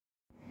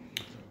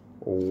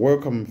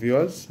Welcome,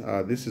 viewers.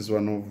 This is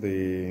one of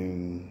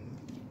the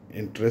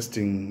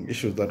interesting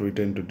issues that we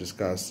tend to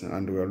discuss,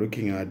 and we are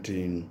looking at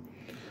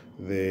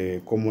the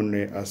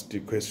commonly asked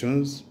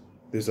questions.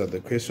 These are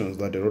the questions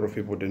that a lot of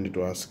people tend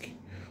to ask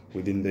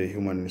within the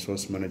human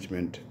resource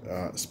management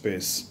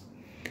space.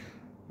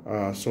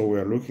 So we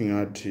are looking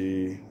at,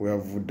 we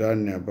have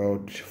done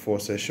about 4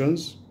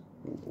 sessions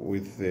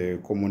with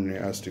the commonly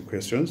asked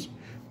questions.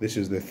 This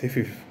is the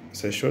 5th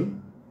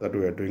session that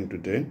we are doing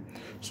today.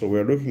 So we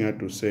are looking at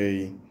to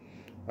say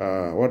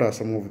what are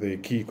some of the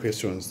key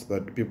questions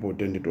that people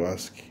tend to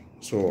ask.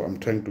 So I'm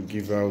trying to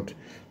give out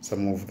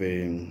some of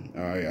the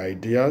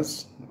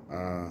ideas.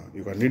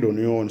 You can read on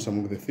your own some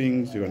of the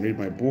things. You can read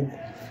my book,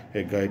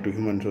 A Guide to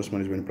Human Resource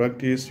Management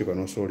Practice. You can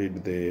also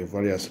read the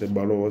various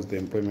labor laws, the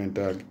Employment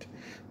Act,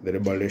 the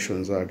Labor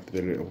Relations Act,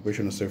 the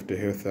Occupational Safety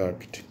Health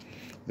Act,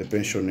 the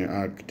Pension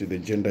Act, the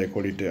Gender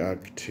Equality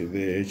Act,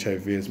 the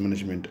HIV/AIDS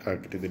Management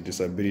Act, the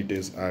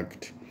Disabilities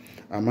Act,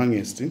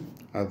 amongst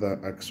other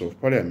acts of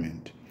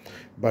parliament.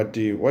 But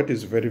what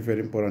is very, very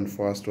important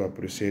for us to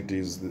appreciate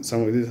is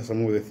some of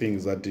the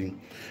things that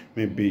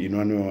maybe in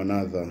one way or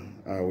another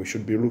we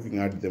should be looking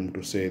at them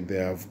to say they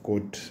have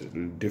got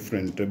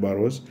different labor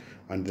laws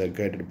and they are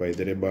guided by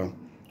the labor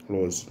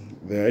laws.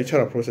 There are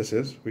HR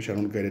processes which are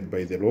not guided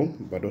by the law,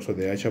 but also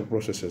there are HR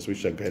processes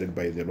which are guided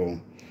by the law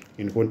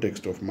in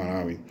context of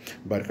Malawi,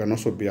 but can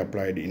also be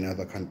applied in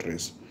other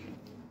countries.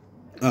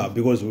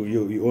 Because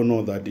we all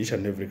know that each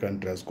and every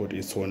country has got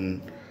its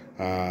own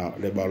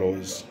labor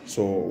laws.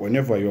 So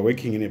whenever you're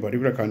working in a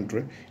particular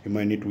country, you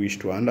might need to wish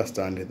to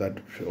understand that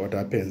what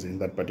happens in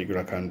that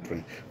particular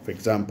country. For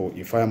example,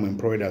 if I am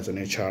employed as an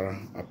HR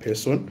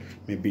person,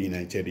 maybe in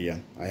Nigeria,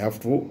 I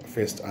have to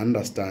first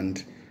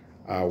understand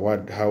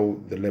how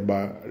the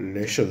labor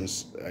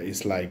relations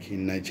is like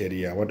in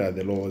Nigeria. What are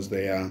the laws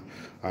there?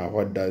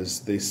 What does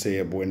they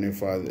say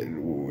whenever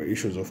the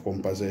issues of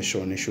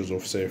compensation, issues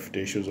of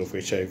safety, issues of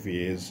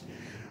HIV/AIDS,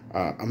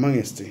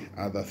 amongst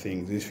other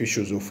things. These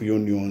issues of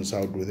unions,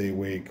 how do they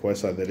work?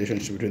 What's the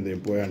relationship between the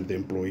employer and the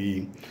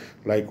employee?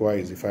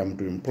 Likewise, if I'm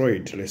to employ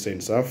it, let's say in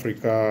South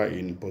Africa,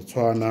 in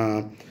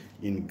Botswana,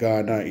 in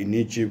Ghana, in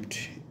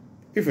Egypt,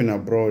 even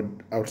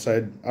abroad,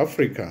 outside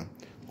Africa,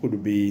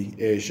 could be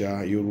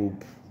Asia,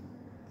 Europe,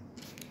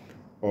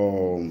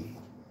 or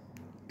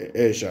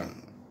Asia,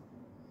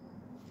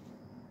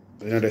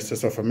 the United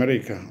States of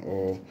America,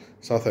 or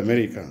South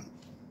America,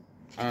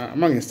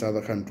 amongst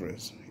other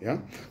countries.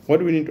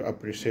 What we need to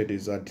appreciate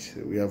is that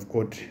we have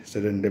got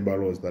certain labor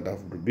laws that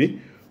have to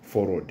be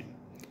followed.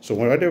 So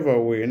whenever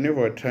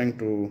we're trying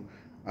to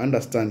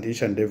understand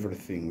each and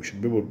everything, we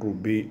should be able to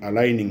be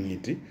aligning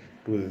it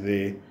to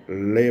the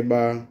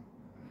labor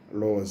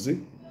laws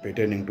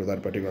pertaining to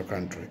that particular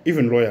country.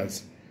 Even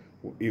lawyers,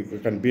 you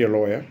can be a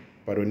lawyer,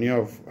 but when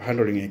you're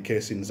handling a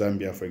case in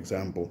Zambia, for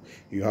example,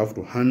 you have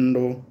to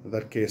handle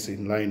that case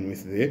in line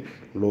with the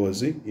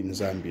laws in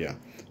Zambia.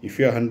 If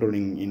you're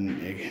handling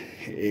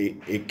in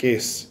a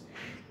case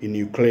in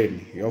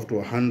Ukraine, you have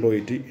to handle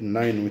it in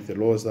line with the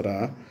laws that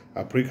are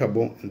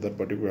applicable in that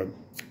particular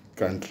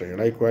country.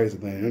 Likewise,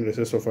 in the United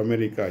States of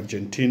America,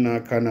 Argentina,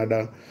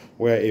 Canada,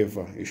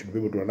 wherever, you should be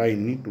able to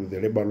align to the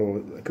labor law,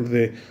 to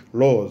the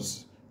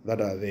laws that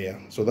are there.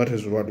 So that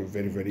is what is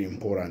very, very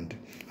important,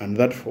 and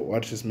that's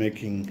what is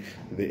making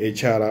the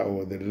HR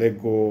or the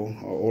legal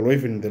or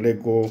even the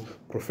legal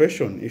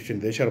profession, even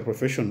the HR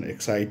profession,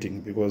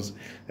 exciting, because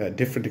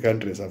different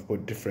countries have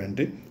got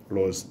different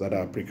laws that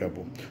are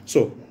applicable.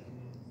 So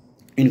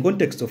in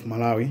context of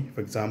Malawi, for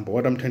example,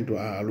 what I'm trying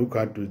to look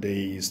at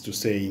today is to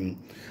say,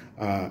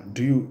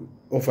 do you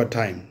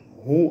overtime?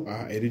 Who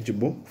are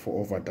eligible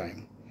for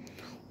overtime?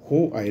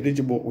 Who are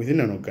eligible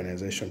within an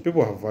organization?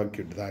 People have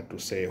argued that to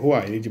say who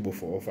are eligible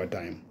for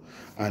overtime,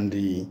 and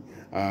the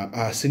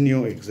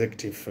senior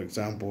executive, for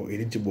example,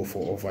 eligible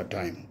for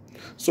overtime.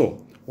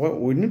 So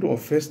what we need to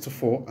first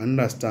of all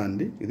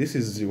understand, this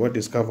is what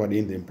is covered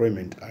in the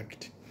Employment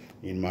Act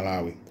in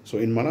Malawi. So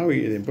in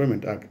Malawi, the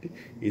Employment Act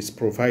is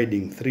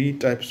providing 3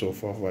 types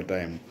of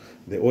overtime: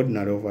 the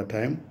ordinary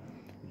overtime,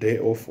 day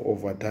off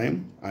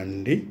overtime,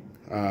 and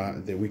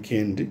the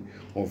weekend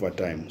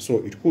overtime. So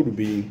it could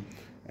be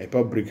a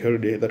public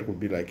holiday, that could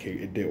be like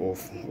a day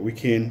off.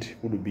 Weekend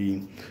could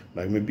be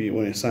like maybe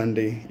on a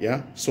Sunday.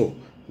 So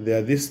there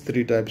are these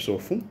 3 types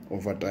of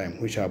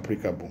overtime which are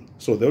applicable.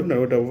 So the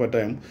ordinary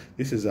overtime,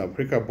 this is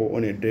applicable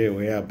on a day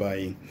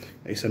whereby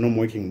it's a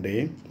non-working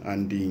day,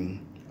 and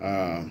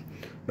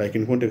like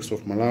in context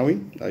of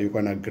Malawi, you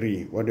can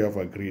agree what you have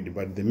agreed,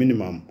 but the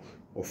minimum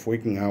of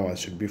working hours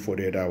should be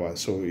 48 hours.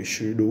 So you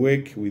should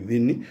work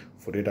within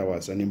 48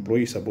 hours. An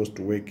employee is supposed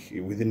to work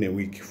within a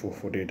week for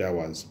 48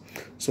 hours.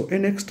 So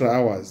any extra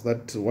hours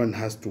that one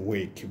has to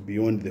work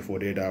beyond the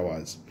 48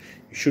 hours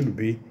should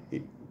be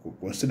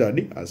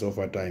considered as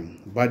overtime.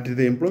 But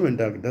the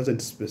Employment Act doesn't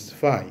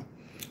specify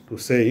to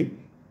say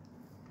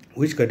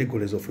which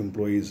categories of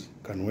employees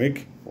can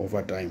work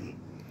overtime.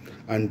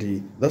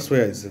 And that's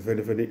where it's a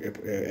very,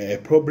 very a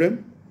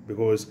problem,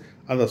 because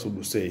others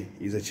would say,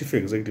 is a chief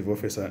executive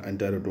officer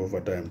entitled to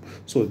overtime?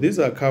 So these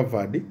are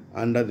covered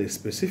under the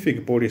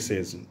specific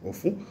policies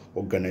of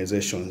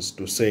organizations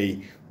to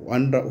say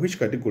under which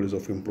categories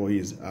of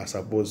employees are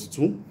supposed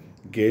to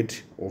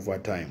get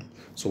overtime.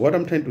 So what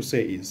I'm trying to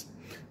say is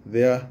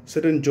there are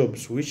certain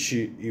jobs which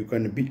you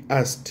can be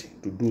asked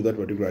to do that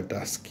particular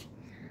task,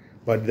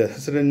 but there are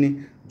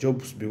certain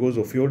jobs because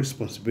of your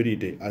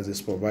responsibility as a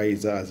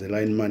supervisor, as a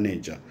line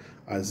manager,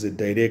 as a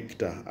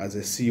director, as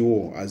a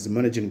CEO, as a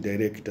managing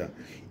director,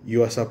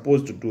 you are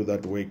supposed to do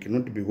that work,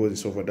 not because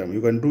it's overtime.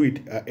 You can do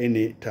it at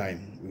any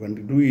time. You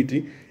can do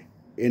it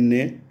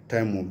any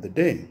time of the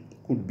day.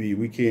 It could be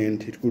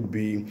weekend, it could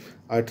be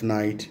at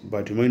night,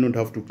 but you might not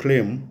have to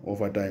claim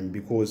overtime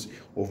because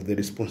of the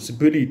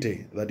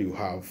responsibility that you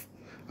have.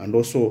 And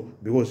also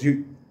because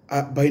you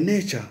are, by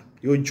nature,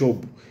 your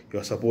job, you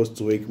are supposed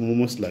to work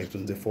almost like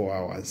 24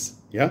 hours.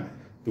 Yeah?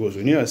 Because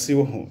when you are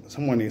CEO,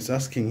 someone is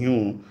asking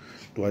you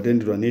to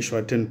attend to an issue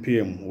at 10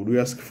 p.m., would you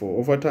ask for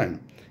overtime?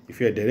 If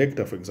you're a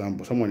director, for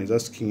example, someone is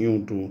asking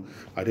you to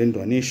attend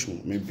to an issue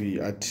maybe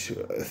at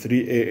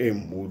 3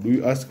 a.m., would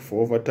you ask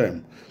for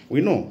overtime?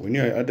 We know when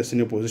you're at a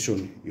senior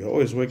position, you're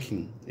always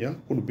working. Yeah,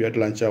 could be at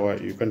lunch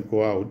hour, you can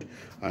go out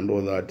and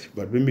all that,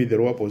 but maybe the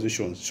lower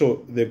positions.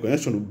 So the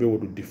organization will be able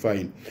to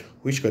define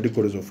which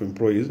categories of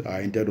employees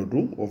are entitled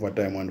to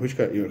overtime and which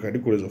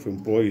categories of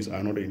employees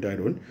are not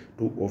entitled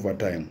to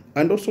overtime.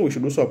 And also, we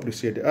should also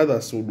appreciate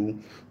others who do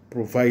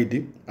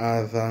provide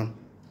other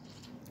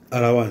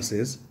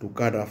allowances to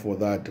cater for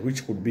that,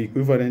 which could be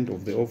equivalent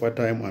of the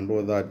overtime and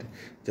all that,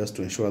 just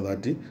to ensure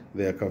that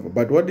they are covered.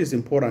 But what is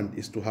important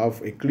is to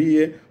have a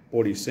clear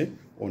policy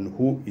on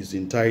who is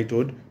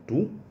entitled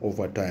to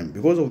overtime.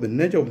 Because of the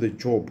nature of the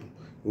job,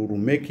 it will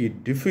make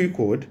it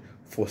difficult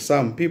for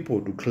some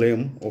people to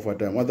claim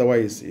overtime.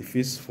 Otherwise, if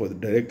it's for the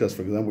directors,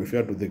 for example, if you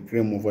have to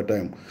claim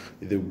overtime,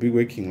 they'll be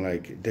working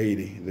like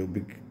daily. They'll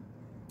be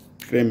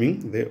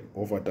claiming the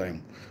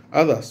overtime.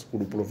 Others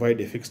could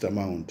provide a fixed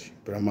amount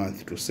per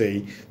month to say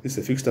this is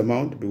a fixed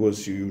amount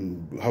because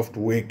you have to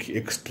work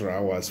extra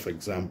hours, for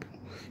example.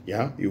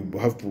 Yeah, you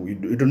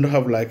don't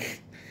have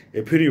like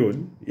a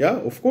period. Yeah,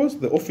 of course,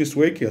 the office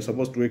work, you're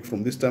supposed to work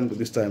from this time to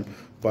this time,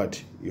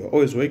 but you're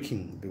always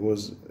working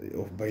because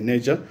of by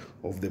nature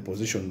of the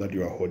position that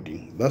you are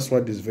holding. That's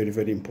what is very,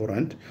 very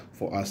important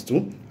for us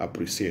to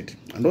appreciate.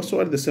 And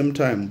also at the same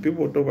time,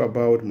 people talk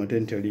about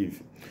maternity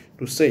leave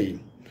to say,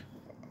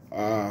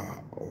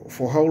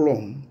 for how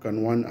long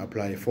can one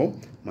apply for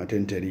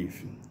maternity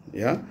leave?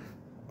 Yeah,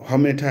 how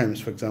many times,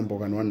 for example,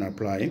 can one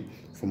apply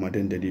for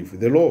maternity leave?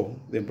 The law,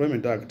 the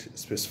Employment Act,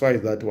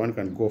 specifies that one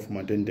can go for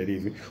maternity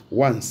leave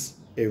once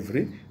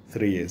every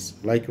 3 years.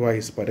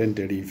 Likewise,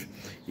 paternity leave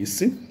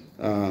is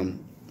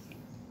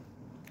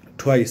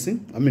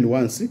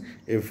once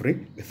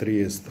every 3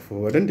 years.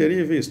 For paternity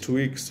leave is 2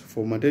 weeks.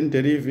 For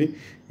maternity leave,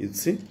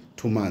 it's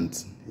 2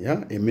 months.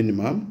 Yeah, a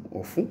minimum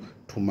of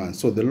 2 months.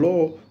 So the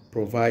law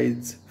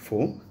provides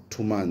for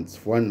 2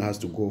 months. One has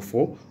to go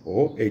for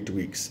 8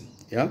 weeks.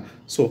 Yeah.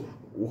 So,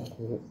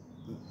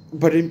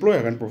 but the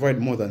employer can provide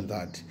more than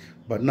that.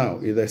 But now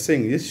they're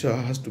saying this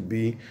has to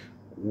be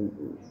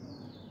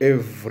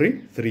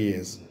every 3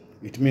 years.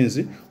 It means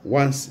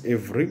once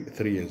every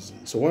 3 years.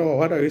 So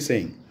what are you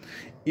saying?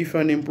 If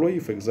an employee,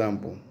 for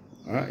example,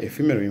 a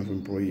female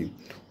employee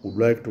would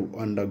like to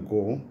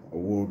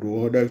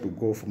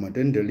go for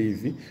maternity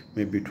leave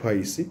maybe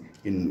twice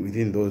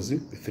within those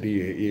 3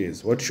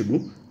 years, what should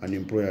an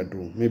employer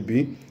do?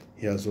 Maybe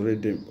he has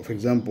already, for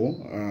example,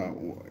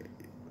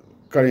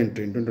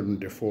 currently in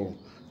 2024,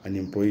 an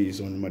employee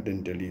is on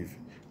maternity leave,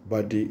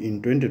 but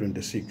in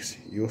 2026,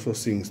 he also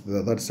thinks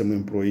that same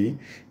employee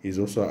is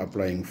also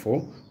applying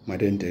for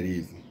maternity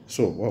leave.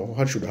 So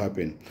what should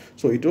happen?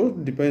 So it all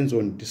depends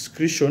on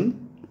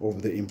discretion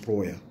of the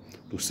employer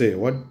to say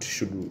what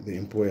should the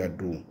employer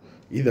do,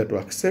 either to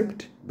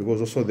accept,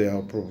 because also they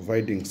are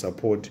providing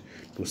support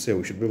to say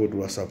we should be able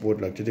to support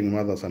lactating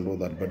mothers and all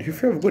that. But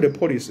if you have got a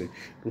policy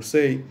to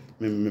say,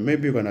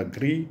 maybe you can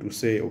agree to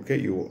say, okay,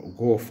 you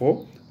go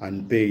for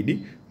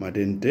unpaid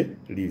maternity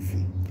leave.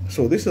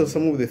 So these are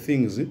some of the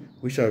things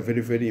which are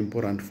very, very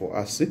important for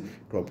us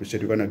to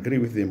appreciate. You can agree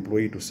with the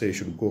employee to say you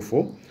should go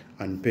for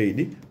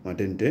unpaid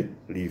maternity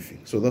leave.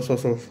 So that's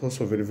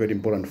also very, very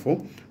important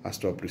for us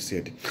to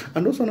appreciate.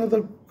 And also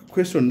another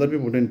question that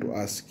people tend to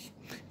ask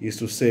is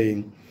to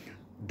say,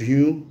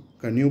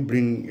 can you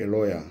bring a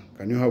lawyer?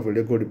 Can you have a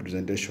legal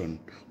representation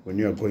when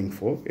you are going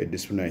for a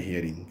disciplinary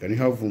hearing? Can you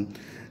have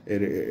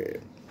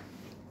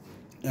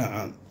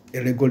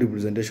a legal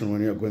representation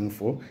when you are going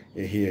for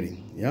a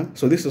hearing? Yeah.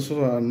 So this is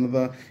also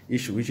another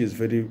issue which is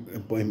very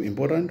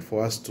important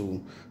for us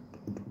to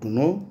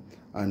know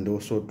and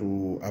also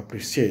to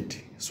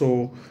appreciate.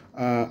 So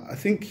I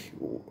think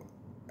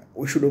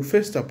we should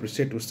first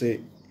appreciate to say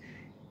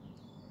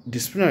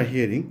disciplinary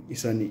hearing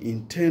is an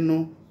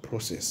internal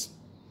process.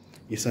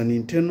 It's an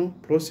internal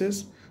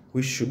process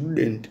which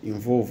shouldn't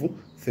involve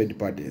third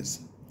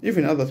parties.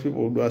 Even other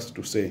people would ask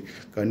to say,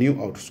 can you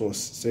outsource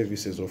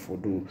services or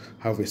do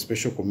have a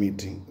special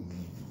committee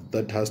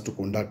that has to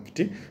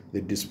conduct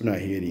the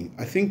disciplinary hearing.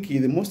 I think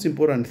the most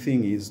important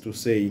thing is to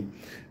say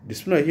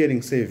disciplinary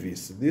hearing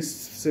service. This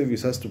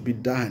service has to be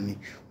done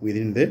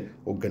within the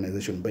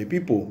organization by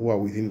people who are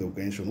within the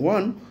organization.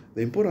 One,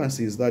 the importance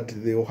is that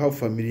they will have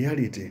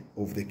familiarity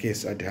of the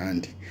case at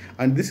hand.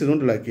 And this is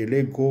not like a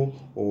legal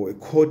or a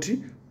court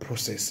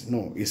process.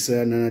 No, it's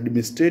an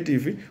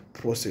administrative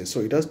process, so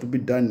it has to be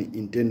done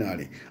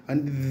internally,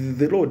 and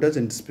the law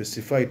doesn't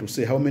specify to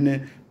say how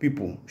many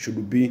people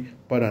should be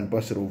part and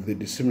parcel of the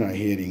disciplinary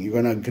hearing. You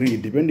can agree,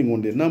 depending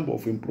on the number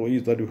of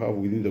employees that you have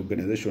within the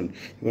organization,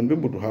 you can be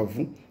able to have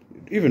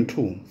even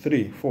 2,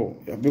 3, 4,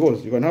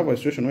 because you can have a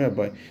situation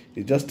whereby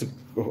it's just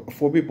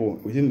 4 people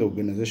within the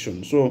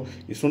organization. So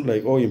it's not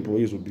like all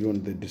employees will be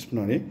on the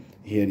disciplinary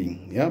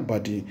hearing.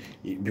 But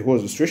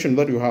because the situation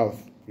that you have,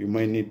 you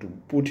might need to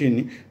put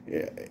in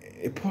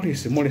a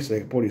policy, more or less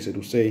like a policy,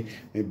 to say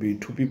maybe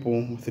 2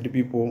 people, 3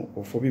 people,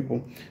 or 4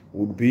 people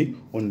would be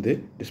on the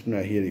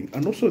disciplinary hearing.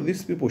 And also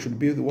these people should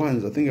be the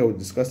ones, I think I was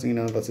discussing in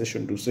another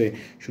session, to say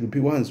should be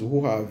ones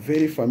who are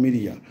very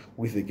familiar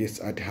with the case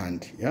at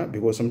hand.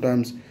 Because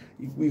sometimes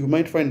you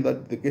might find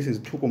that the case is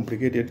too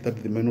complicated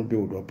that they may not be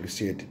able to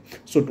appreciate.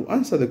 So to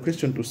answer the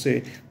question to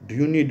say, do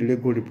you need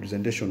legal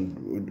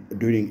representation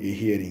during a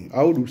hearing?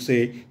 I would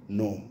say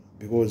no,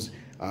 because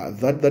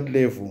that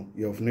level,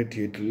 you have not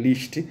yet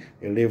reached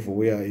a level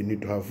where you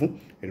need to have a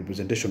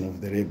representation of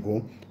the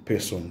legal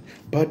person.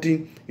 But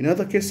in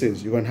other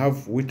cases, you can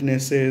have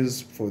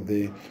witnesses for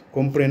the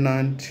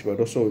complainant, but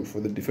also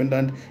for the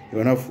defendant, you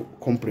can have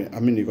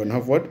you can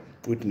have what?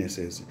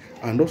 Witnesses.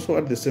 And also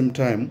at the same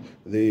time,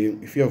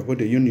 if you have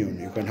got a union,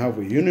 you can have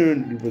a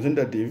union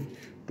representative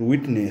to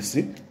witness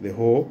the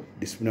whole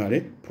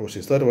disciplinary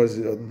process. That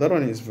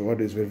one is what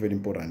is very, very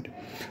important.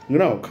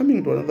 Now,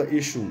 coming to another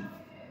issue,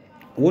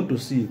 I want to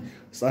see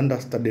under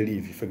study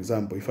leave. For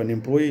example, if an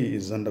employee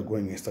is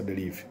undergoing a study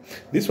leave,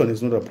 this one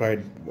is not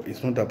applied.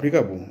 It's not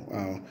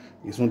applicable.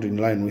 It's not in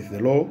line with the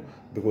law,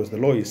 because the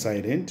law is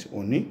silent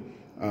on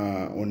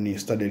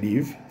study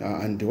leave.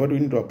 And what we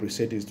need to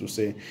appreciate is to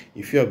say,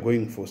 if you are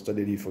going for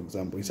study leave, for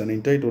example,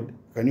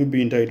 can you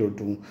be entitled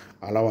to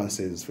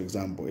allowances? For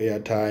example,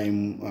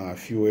 airtime,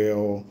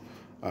 fuel,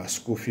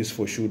 school fees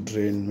for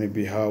children,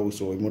 maybe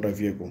house or a motor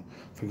vehicle.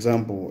 For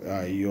example,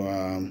 you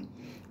are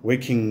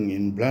working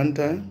in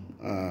Blantyre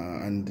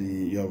and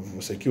you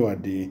have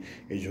secured the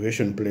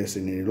education place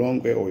in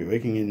Ilongwe, or you're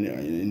working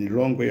in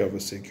Ilongwe, you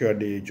have secured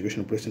the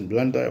education place in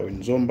Blantyre or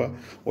in Zomba,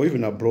 or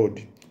even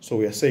abroad. So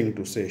we are saying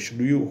to say, should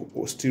you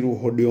still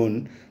hold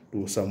on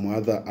to some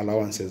other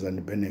allowances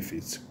and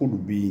benefits?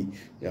 Could be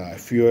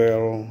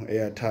fuel,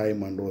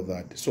 airtime, and all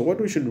that. So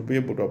what we should be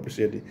able to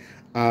appreciate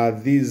are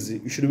these.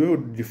 You should be able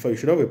to define. You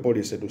should have a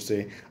policy to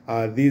say,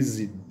 are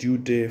these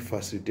duty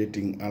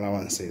facilitating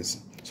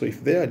allowances? So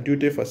if they are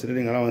duty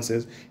facilitating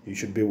allowances, you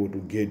should be able to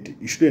get.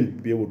 You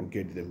shouldn't be able to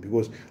get them,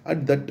 because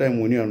at that time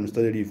when you are on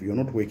study leave, you're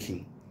not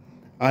working,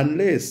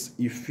 unless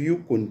if you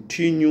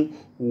continue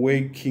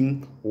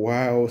working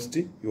whilst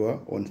you are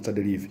on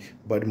study leave.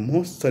 But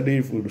most study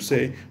leave will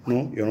say,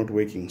 no, you're not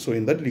working. So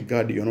in that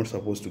regard, you're not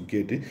supposed to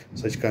get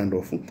such kind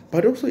of.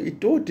 But also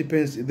it all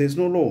depends. There's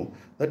no law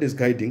that is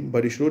guiding,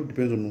 but it should all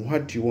depend on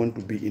what you want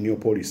to be in your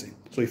policy.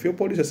 So if your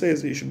policy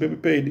says you should be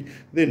paid,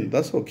 then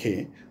that's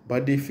okay.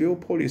 But if your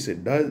policy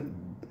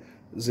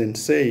doesn't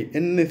say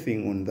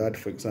anything on that,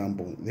 for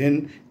example,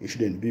 then you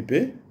shouldn't be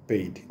paid.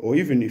 Or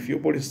even if your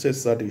policy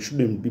says that you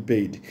shouldn't be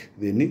paid,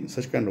 then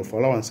such kind of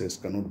allowances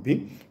cannot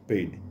be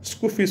paid.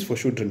 School fees for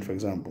children, for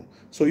example.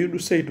 So you do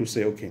say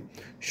okay,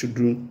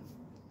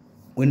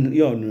 when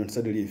you're on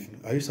study leave,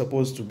 are you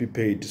supposed to be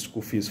paid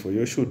school fees for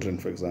your children,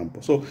 for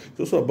example? So it's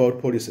also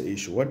about policy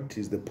issue. What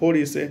is the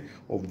policy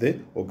of the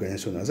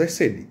organization? As I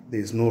said, there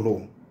is no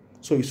law.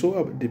 So it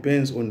so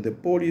depends on the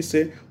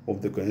policy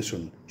of the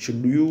organization.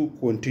 Should you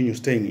continue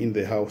staying in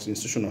the house,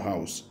 institutional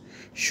house?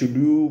 Should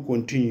you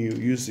continue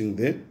using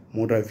the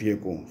motor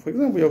vehicle? For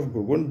example, you have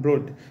gone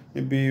abroad,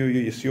 maybe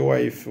it's your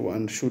wife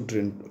and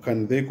children.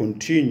 Can they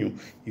continue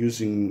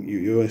using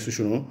your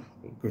institutional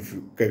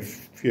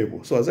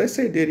vehicle? So as I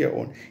said earlier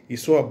on,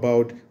 it's all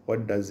about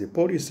what does the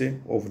policy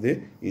of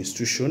the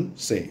institution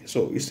say.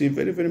 So it's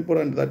very, very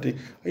important that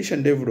each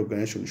and every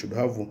organization should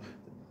have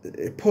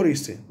a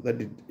policy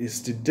that is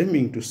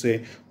determining to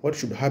say what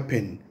should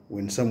happen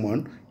when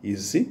someone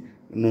is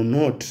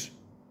not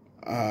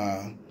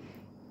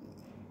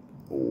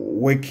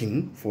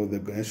working for the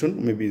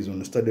organization, maybe is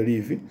on study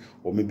leave,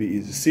 or maybe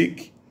is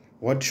sick.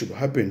 What should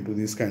happen to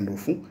this kind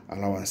of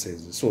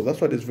allowances? So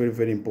that's what is very,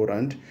 very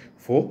important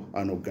for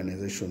an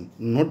organization.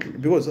 Not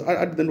because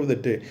at the end of the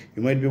day,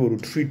 you might be able to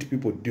treat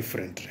people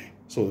differently.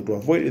 So to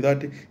avoid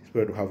that, it's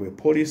better to have a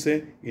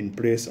policy in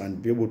place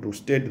and be able to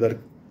state that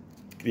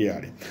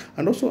clearly.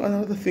 And also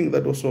another thing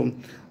that also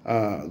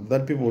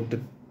that people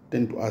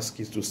tend to ask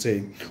is to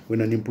say,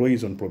 when an employee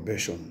is on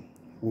probation,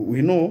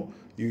 we know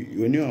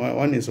when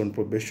one is on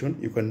probation,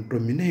 you can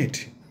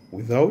terminate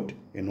without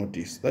a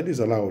notice. That is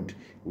allowed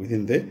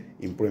within the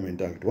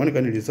Employment Act. One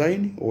can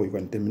resign or you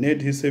can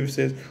terminate his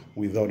services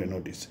without a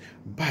notice.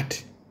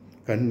 But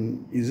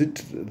Is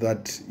it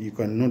that you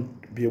cannot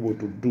be able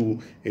to do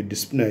a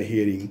disciplinary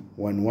hearing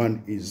when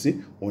one is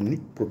on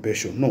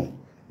probation? No,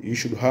 you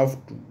should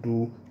have to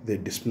do the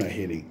disciplinary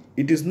hearing.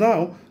 It is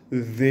now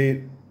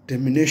the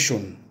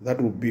termination that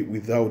will be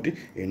without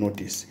a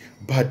notice,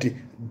 but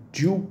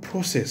due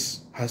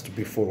process has to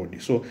be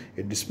followed. So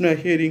a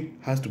disciplinary hearing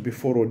has to be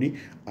followed,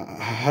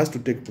 has to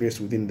take place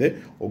within the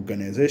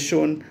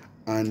organization,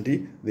 and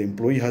the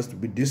employee has to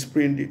be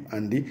disciplined.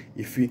 And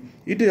if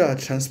it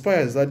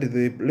transpires that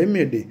the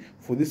remedy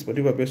for this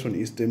particular person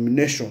is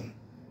termination,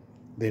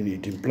 then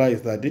it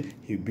implies that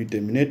he will be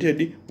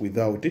terminated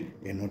without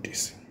a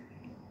notice.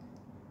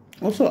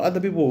 Also, other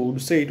people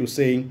would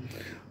say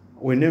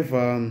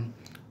whenever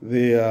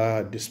there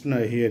are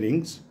disciplinary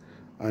hearings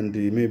and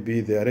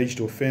maybe the alleged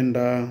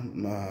offender,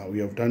 we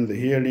have done the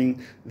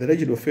hearing, the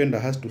alleged offender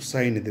has to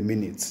sign the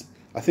minutes.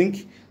 I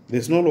think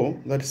there's no law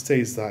that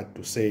says that,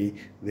 to say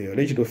the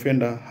alleged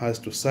offender has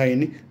to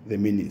sign the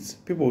minutes.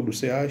 People would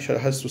say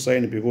has to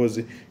sign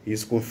because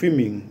he's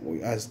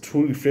confirming as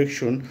true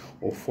reflection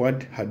of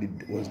what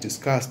was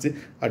discussed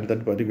at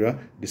that particular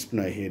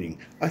disciplinary hearing.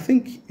 I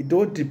think it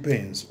all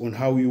depends on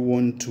how you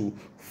want to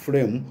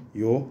frame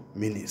your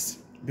minutes.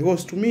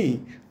 Because to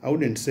me, I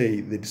wouldn't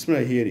say the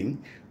disciplinary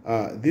hearing,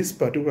 this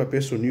particular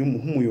person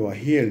whom you are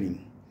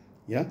hearing,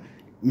 yeah,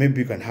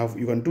 maybe you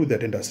can do the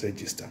attendance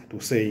register to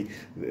say,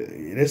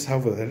 let's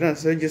have the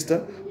attendance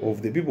register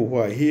of the people who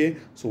are here.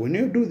 So when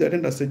you do the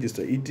attendance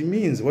register, it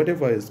means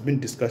whatever has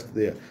been discussed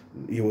there,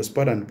 it was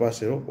part and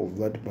parcel of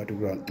that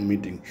particular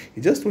meeting.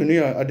 It's just when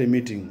you are at a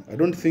meeting, I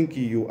don't think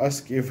you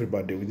ask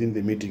everybody within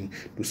the meeting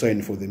to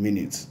sign for the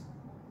minutes.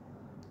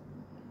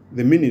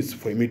 The minutes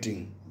for a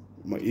meeting,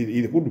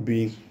 it could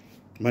be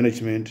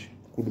management,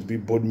 could be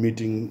board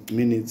meeting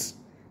minutes,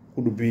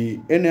 could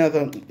be any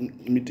other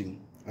meeting.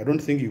 I don't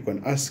think you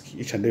can ask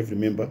each and every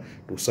member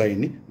to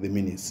sign the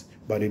minutes,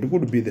 but it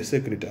could be the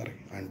secretary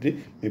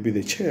and maybe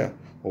the chair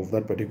of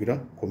that particular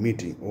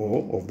committee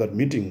or of that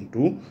meeting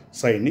to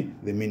sign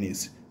the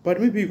minutes. But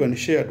maybe you can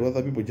share to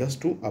other people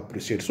just to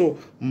appreciate. So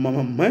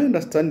my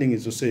understanding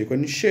is to say you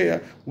can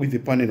share with the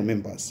panel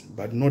members,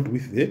 but not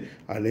with the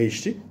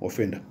alleged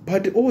offender.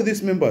 But all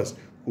these members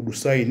could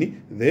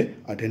sign the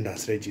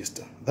attendance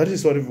register. That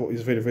is what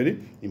is very, very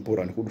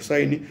important. Could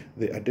sign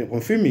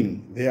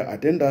confirming their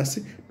attendance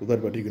to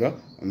that particular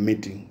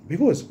meeting.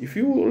 Because if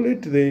you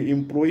let the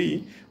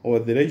employee or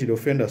the alleged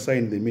offender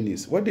sign the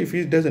minutes, what if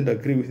he doesn't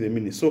agree with the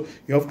minutes? So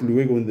you have to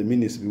work on the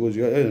minutes because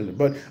you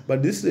are.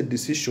 But this is a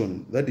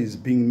decision that is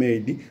being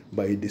made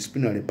by a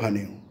disciplinary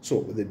panel.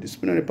 So the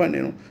disciplinary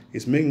panel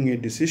is making a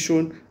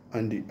decision,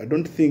 and I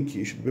don't think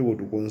you should be able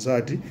to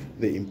consult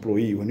the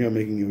employee when you are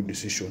making your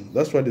decision.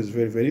 That's what is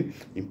very, very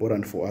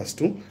important for us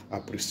to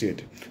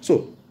appreciate.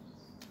 So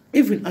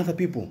even other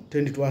people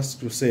tend to ask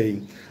to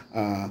say,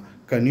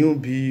 can you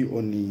be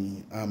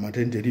on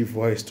maternity leave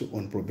whilst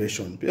on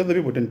probation? Other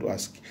people tend to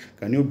ask,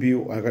 can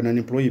an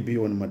employee be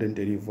on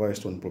maternity leave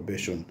whilst on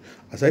probation?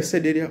 As I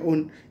said earlier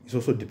on, it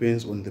also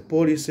depends on the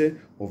policy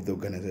of the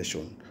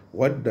organization.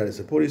 What does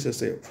the policy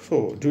say?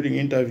 So during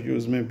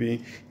interviews,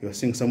 maybe you're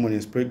seeing someone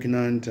is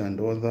pregnant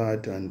and all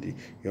that, and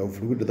you have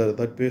looked at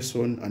that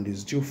person and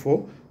is due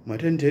for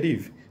maternity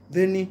leave.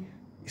 Then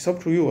it's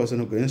up to you as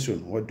an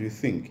organization. What do you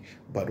think?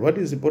 But what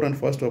is important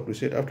for us to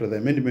appreciate, after the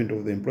amendment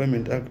of the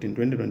Employment Act in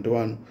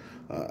 2021,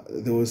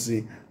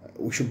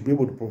 we should be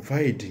able to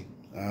provide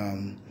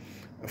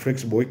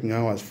flexible working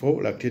hours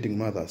for lactating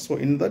mothers. So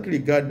in that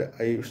regard,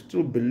 I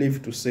still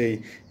believe to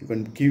say you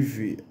can give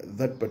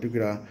that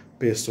particular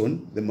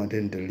person the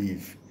maternity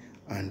leave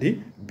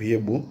and be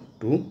able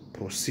to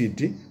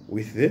proceed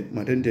with the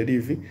maternity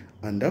leave.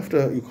 And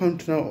after you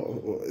count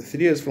now 3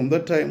 years from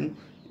that time,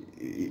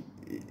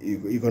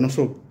 you can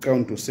also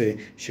count to say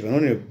she can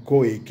only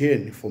go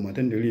again for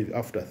maternity leave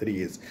after 3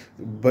 years.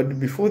 But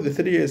before the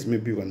 3 years,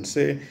 maybe you can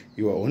say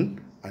you are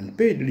on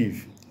unpaid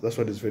leave. That's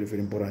what is very,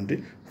 very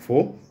important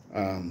for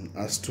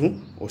us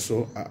to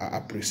also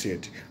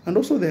appreciate. And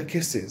also there are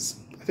cases.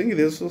 I think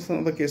there's also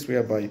another case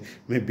whereby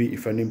maybe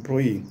if an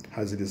employee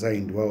has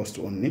resigned whilst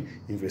on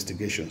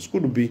investigations,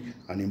 could be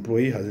an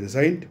employee has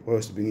resigned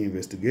whilst being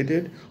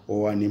investigated,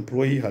 or an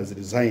employee has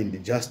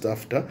resigned just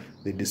after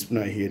the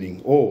disciplinary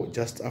hearing, or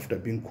just after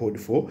being called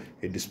for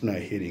a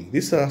disciplinary hearing.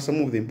 These are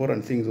some of the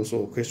important things,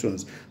 also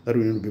questions that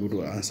we need to be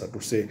able to answer, to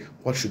say,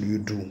 what should you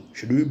do?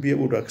 Should we be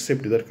able to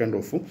accept that kind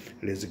of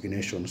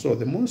resignation? So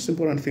the most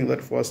important thing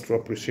that for us to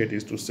appreciate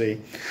is to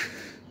say,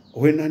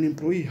 when an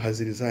employee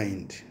has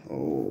resigned, or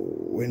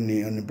when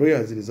an employee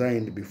has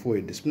resigned before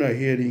a disciplinary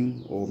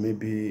hearing, or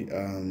maybe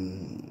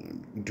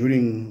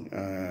during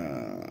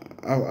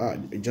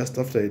just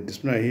after a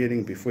disciplinary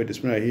hearing, before a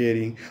disciplinary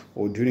hearing,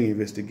 or during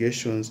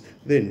investigations,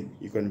 then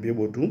you can be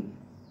able to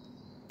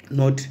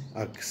not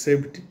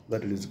accept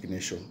that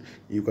resignation.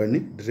 You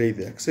can delay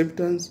the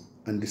acceptance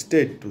and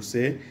state to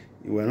say,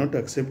 you are not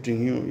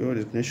accepting your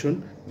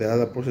resignation, the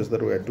other process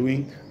that we are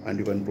doing, and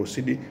you can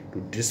proceed to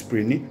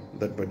discipline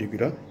that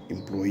particular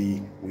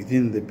employee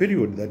within the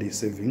period that is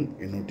serving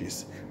a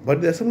notice. But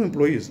there are some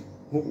employees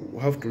who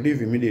have to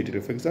leave immediately.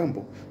 For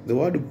example, the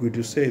word could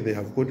you say they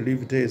have got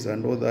leave days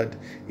and all that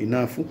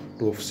enough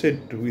to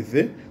offset with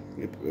the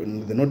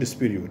notice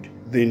period,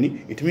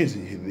 then it means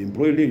the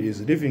employee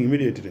is leaving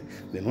immediately.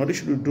 Then what you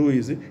should do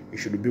is you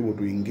should be able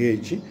to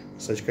engage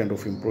such kind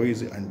of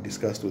employees and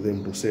discuss to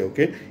them to say,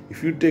 okay,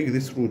 if you take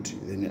this route,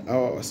 then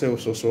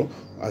ourselves also,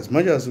 as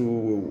much as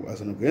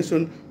as an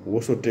organization, we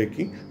also take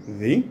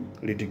the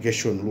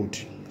litigation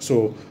route.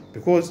 So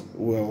because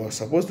we were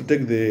supposed to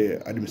take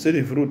the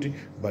administrative route,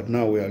 but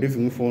now we are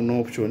leaving for no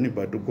option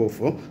but to go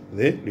for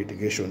the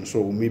litigation. So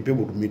we may be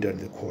able to meet at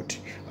the court.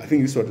 I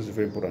think this is what is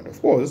very important.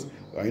 Of course,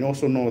 I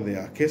also know there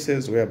are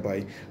cases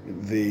whereby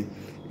the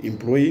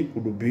employee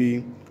could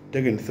be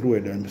taken through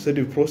an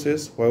administrative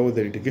process while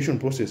the litigation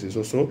process is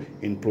also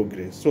in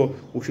progress. So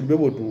we should be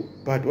able to,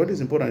 but what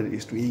is important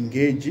is to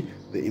engage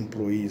the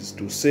employees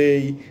to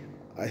say,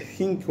 I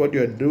think what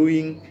you are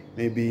doing,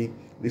 maybe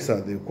these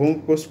are the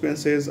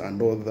consequences and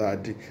all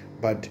that,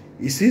 but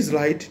it is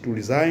right to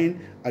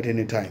resign at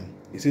any time.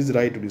 It is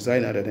right to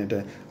resign at any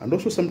time. And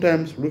also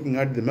sometimes looking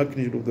at the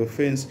magnitude of the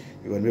offense,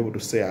 you can be able to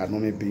say, no,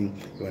 maybe you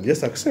can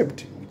just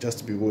accept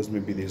just because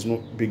maybe there's no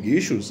big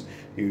issues.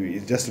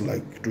 It's just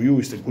like, to you,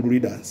 it's a good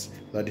riddance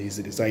that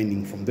he's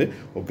resigning from the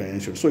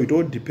organization. So it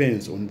all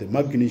depends on the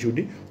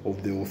magnitude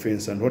of the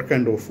offense and what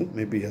kind of,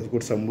 maybe he has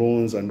got some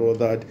loans and all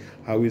that,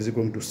 how is he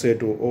going to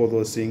settle all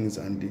those things,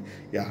 and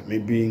yeah,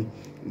 maybe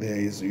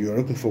you're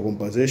looking for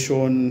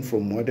compensation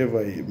from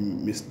whatever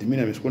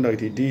misdemeanor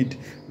misconduct he did,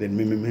 then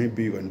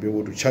maybe you can be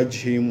able to charge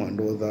him and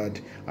all that,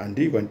 and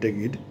you can take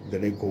it the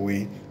legal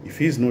way if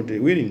he's not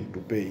willing to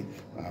pay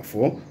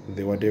for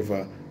the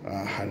whatever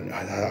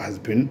has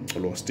been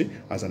lost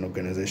as an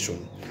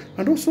organization.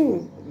 And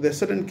also there are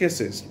certain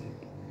cases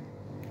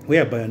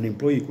whereby an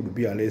employee could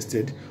be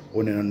arrested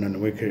on a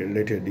non-work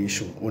related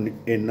issue.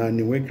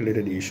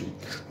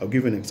 I'll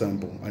give an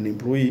example. An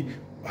employee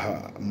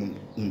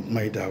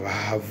might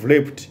have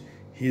raped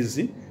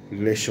his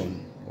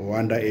relation or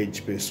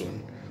underage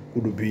person,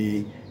 could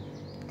be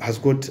has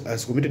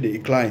committed a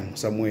crime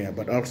somewhere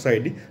but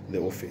outside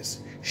the office.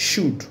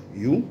 Should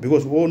you,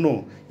 because we all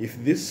know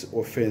if this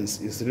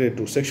offense is related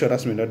to sexual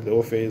harassment at the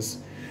office,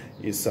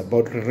 it's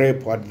about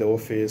rape at the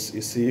office,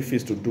 if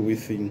it's to do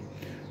with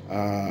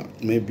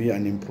maybe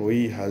an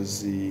employee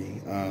has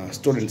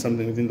stolen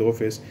something within the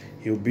office,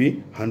 he'll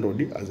be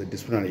handled as a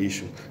disciplinary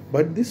issue.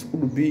 But this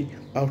could be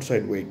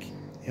outside work.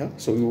 Yeah,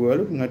 so we were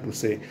looking at to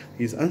say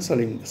he's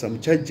answering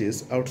some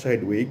charges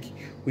outside work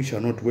which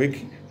are not work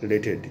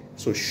related.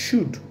 So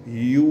should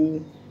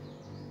you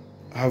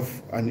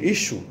have an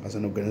issue as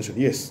an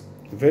organization? Yes,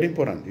 very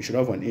important. You should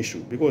have an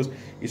issue because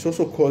it's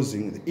also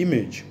causing the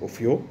image of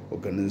your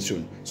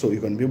organization. So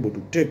you can be able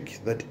to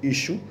take that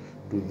issue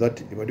to that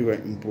particular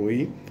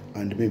employee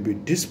and maybe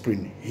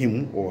discipline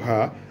him or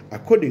her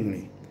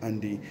accordingly.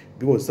 And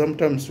because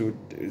sometimes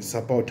it's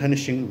about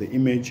tarnishing the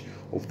image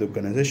of the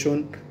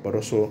organization, but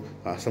also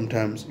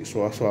sometimes it's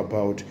also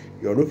about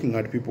you're looking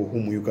at people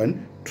whom you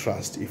can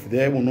trust. If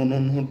they are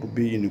not to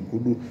be in a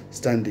good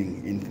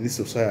standing in this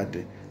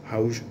society,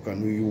 how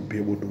can you be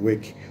able to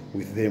work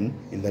with them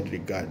in that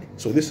regard?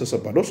 So this is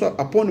but also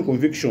upon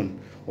conviction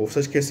of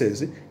such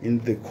cases in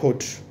the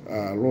court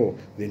law,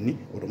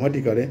 then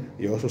automatically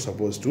you're also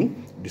supposed to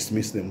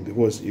dismiss them,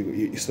 because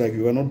it's like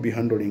you cannot be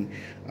handling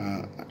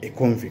a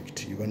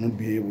convict. You cannot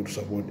be able to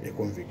support a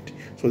convict.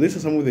 So these are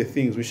some of the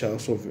things which are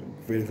also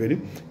very, very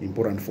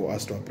important for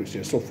us to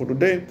appreciate. So for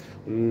today,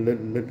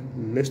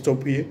 let's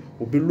stop here.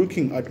 We'll be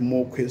looking at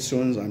more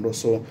questions and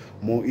also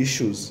more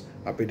issues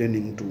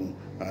pertaining to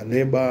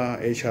labor,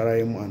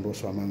 HRM, and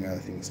also among other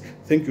things.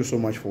 Thank you so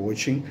much for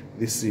watching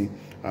this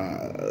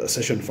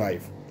session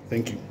 5.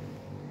 Thank you.